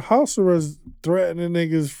 he's in house arrest threatening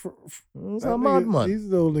niggas. It's Ahmad money. These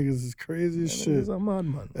little niggas is crazy as shit. It's Ahmad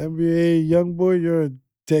money. NBA young boy, you're a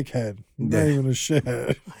dickhead. You're not even a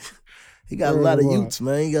shithead. He got a lot of youths,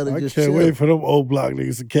 man. He gotta just chill. I can't wait for them old block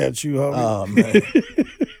niggas to catch you, homie. Oh, man.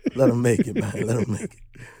 Let him make it, man. Let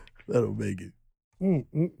him make it.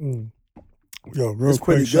 Yo, real it's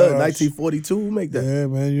quick, pretty good. 1942, who make that? Yeah,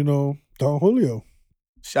 man, you know, Don Julio.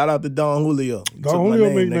 Shout out to Don Julio. Don Julio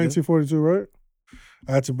made 1942, right?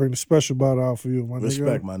 I had to bring the special bottle out for you, my nigga.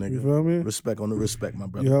 Respect, my nigga. You feel me? Respect on the respect, my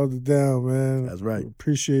brother. You held it down, man. That's right.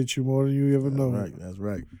 Appreciate you more than you ever know. That's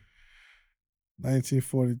right.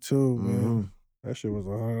 1942, man. That shit was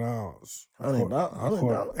 $100.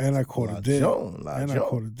 $100. And I caught a deal. I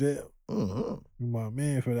caught a deal. You my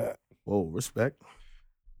man for that. Whoa, respect.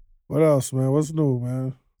 What else, man? What's new,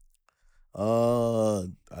 man?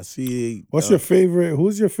 I see. What's your favorite?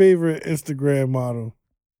 Who's your favorite Instagram model?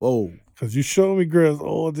 Whoa. Because you show me girls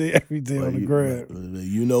all day, every day on the gram.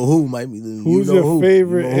 You know who might be. Who's your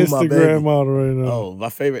favorite Instagram model right now? Oh, my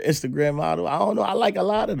favorite Instagram model? I don't know. I like a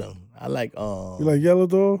lot of them. I like. You like Yellow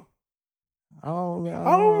Doll? I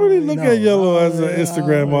don't really look at Yellow as an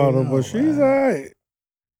Instagram model, but she's all right.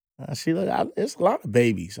 It's a lot of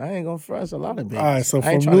babies. I ain't gonna front. A lot of babies. All right, so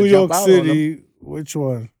from New York City, which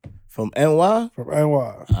one? From NY? From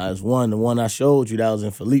NY. It's the one I showed you that was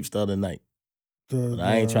in Philippe's the other night. But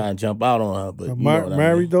I ain't trying to jump out on her, but you know what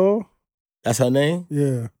I mean. Doll? That's her name?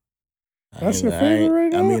 Yeah. That's your favorite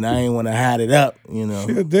right now? I mean, I ain't want to hide it up, you know.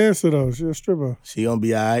 She a dancer, though. She a stripper. She gonna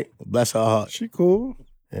be all right. Bless her heart. She cool.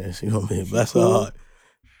 Yeah, she gonna be bless her heart.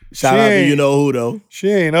 Shout out to you know who, though. She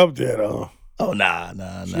ain't up there, though. Oh, nah.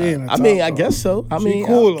 I mean, I guess so. I mean,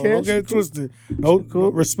 cool, I don't get it twisted. No,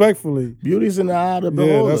 respectfully. Beauty's in the eye of the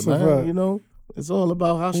beholder, that's a man. fact. You know, it's all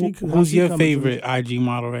about how she. Who's your favorite IG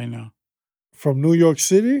model right now? From New York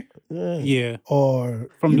City? Yeah. Or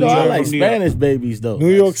from New York? I like Spanish babies though.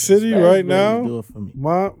 New York City Spanish right now? do it for me.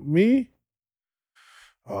 Me?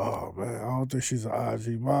 Oh man, I don't think she's an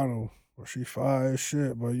IG model. Or she fire as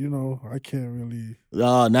shit, but you know, I can't really.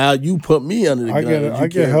 Now you put me under the gun. I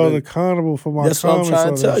get held accountable for my That's what I'm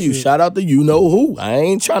trying to tell you. Shit. Shout out to you know who. I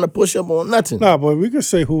ain't trying to push up on nothing. Nah, but we could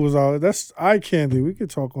say who was out. That's eye candy. We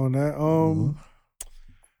could talk on that.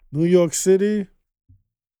 New York City.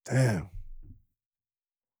 Damn.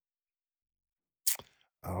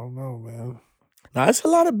 I don't know, man. Now it's a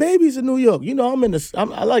lot of babies in New York. You know,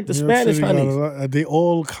 I like the Spanish honeys. They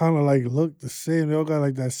all kind of like look the same. They all got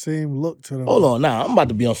like that same look to them. Hold on, now I'm about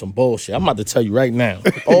to be on some bullshit. I'm about to tell you right now.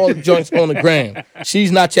 All the joints on the gram.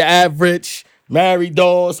 She's not your average married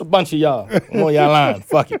doll. It's a bunch of y'all. I'm on y'all line.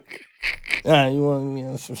 Fuck it. You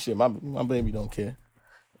want some shit? My baby don't care.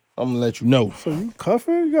 I'm gonna let you know. So you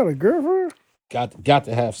cuffing? You got a girlfriend? Got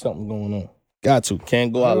to have something going on. Got to.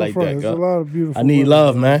 Can't go out like that, There's a lot of beautiful I need women,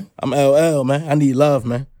 love, man. I'm LL, man. I need love,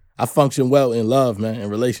 man. I function well in love, man,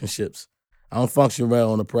 in relationships. I don't function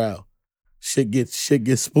well on the prowl. Shit gets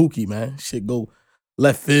spooky, man. Shit go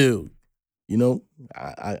left field. You know,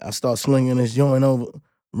 I start slinging this joint over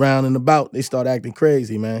round and about. They start acting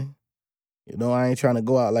crazy, man. You know, I ain't trying to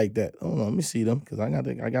go out like that. Hold on, let me see them because I got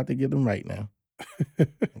to get them right now. I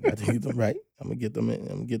got to get them right. I'm gonna get them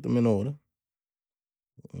in order.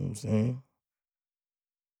 You know what I'm saying?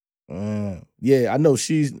 Yeah, I know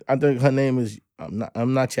I think her name is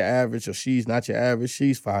I'm not your average or she's not your average.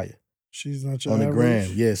 She's fire. She's not your on average? the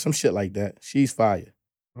gram. Yeah, some shit like that. She's fire.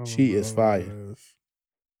 She is fire.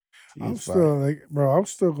 I'm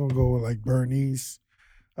still gonna go with like Bernice.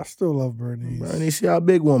 I still love Bernice. Bernice, she a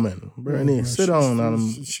big woman. Bernice, sit on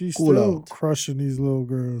them. She's cool still out. crushing these little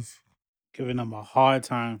girls. Giving them a hard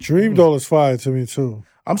time. Dream Doll is fire to me too.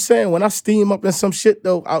 I'm saying when I steam up in some shit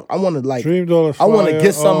though, I want to like. Dream Doll is fire. I want to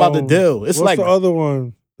get something out the deal. It's what's like the other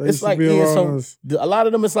one. It's like eating a lot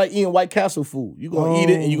of them. It's like eating White Castle food. You gonna eat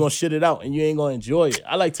it and you gonna shit it out and you ain't gonna enjoy it.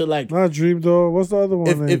 I like to like. Not Dream Doll. What's the other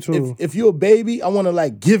one? If you're a baby, I want to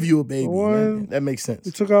like give you a baby. Man. That makes sense.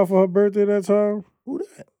 You took out for her birthday that time. Who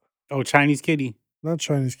that? Oh, Chinese Kitty. Not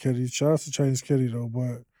Chinese Kitty. Shout out to Chinese Kitty though,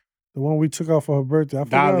 but the one we took out for her birthday. I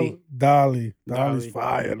Dolly. Dolly. Dolly's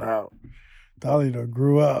fire now. Dolly done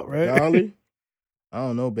grew up, right? Dolly? I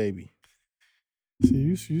don't know, baby. See,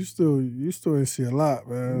 you still ain't see a lot,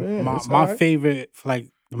 man. My favorite for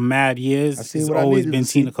like the mad years has always been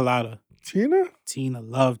Tina Colada. Tina?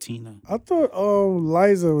 Love Tina. I thought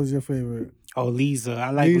Liza was your favorite. Oh, Lisa.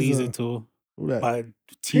 I like Lisa too. Who that? But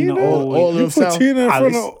Tina all of them sound, Tina in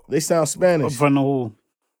front of, they sound Spanish. In front of who?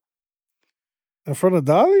 In front of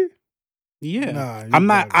Dolly? Yeah. Nah, I'm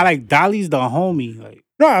not. I like Dolly's the homie. Like,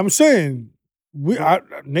 no, I'm saying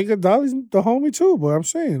nigga Dolly's the homie too, but I'm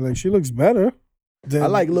saying like she looks better. I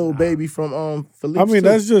like Lil Baby from Felipe. I mean,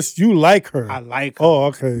 that's just you like her. I like her. Oh,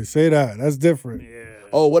 okay. Say that. That's different. Yeah.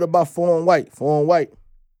 Oh, what about Foreign White? Foreign White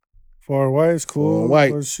is cool. Foreign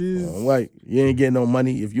White. But she's Foreign White. You ain't getting no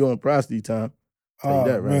money if you on prostitute time. Tell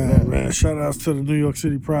you that right now. Man, shout outs to the New York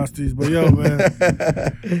City prostitutes. But yo, man,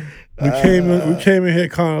 we came in here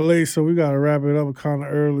kind of late, so we gotta wrap it up kind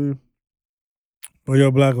of early. But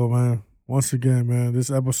yo, Blacko, man. Once again, man, this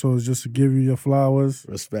episode is just to give you your flowers.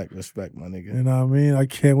 Respect, my nigga. You know what I mean? I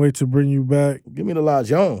can't wait to bring you back. Give me the La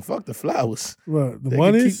Joan. Fuck the flowers. What, the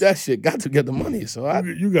money? Keep that shit. Got to get the money. So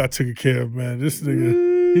you got taken care of, man. This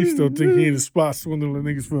nigga, he still think he in the spot swindling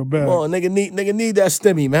niggas for a bag. Oh, nigga need that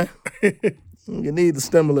stimmy, man. You need the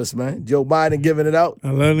stimulus, man. Joe Biden giving it out.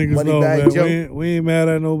 And let niggas know, man. We ain't mad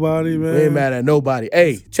at nobody, man. We ain't mad at nobody.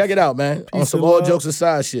 Hey, check it out, man. On some all jokes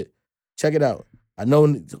aside shit. Check it out. I know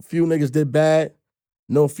a few niggas did bad.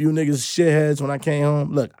 Know a few niggas shitheads when I came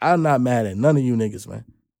home. Look, I'm not mad at none of you niggas, man.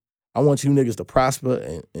 I want you niggas to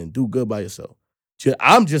prosper and do good by yourself.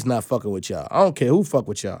 I'm just not fucking with y'all. I don't care who fuck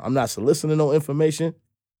with y'all. I'm not soliciting no information.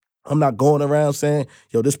 I'm not going around saying,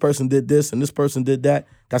 yo, this person did this and this person did that.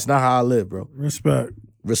 That's not how I live, bro.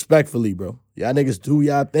 Respectfully, bro. Y'all niggas do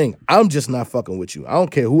y'all thing. I'm just not fucking with you. I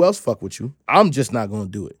don't care who else fuck with you. I'm just not gonna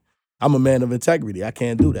do it. I'm a man of integrity. I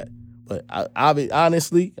can't do that. But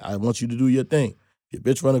honestly, I want you to do your thing. Your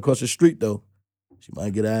bitch running across the street though, she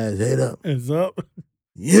might get her ass head up. It's up.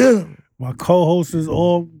 Yeah. My co-hosts is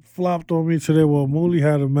all flopped on me today. Well, Mooley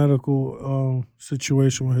had a medical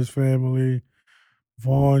situation with his family.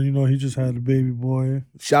 Vaughn, you know, he just had a baby boy.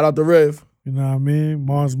 Shout out to Riv. You know what I mean?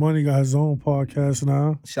 Mars Money got his own podcast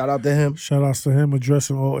now. Shout out to him. Shout outs to him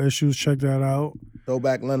addressing all issues. Check that out.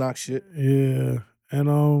 Throwback Lennox shit. Yeah.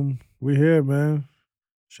 And we here, man.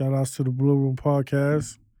 Shout outs to the Blue Room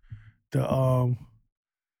Podcast.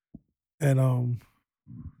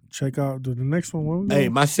 Check out the next one. Hey,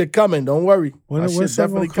 my shit coming. Don't worry. My When shit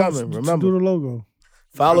definitely coming. Remember. Do the logo.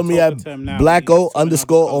 Follow me at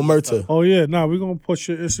Blacko_Omerta. Oh, yeah. Nah, we're going to put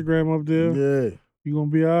your Instagram up there. Yeah. You're going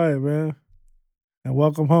to be all right, man. And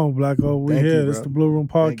welcome home, Blacko. We Thank here. you, This bro. the Blue Room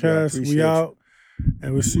Podcast. Thank you. We out.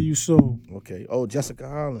 And we'll see you soon. Okay. Oh, Jessica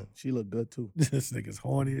Holland. She look good, too. This nigga's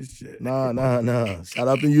horny as shit. Nah. Shout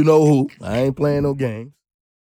out to you know who. I ain't playing no games.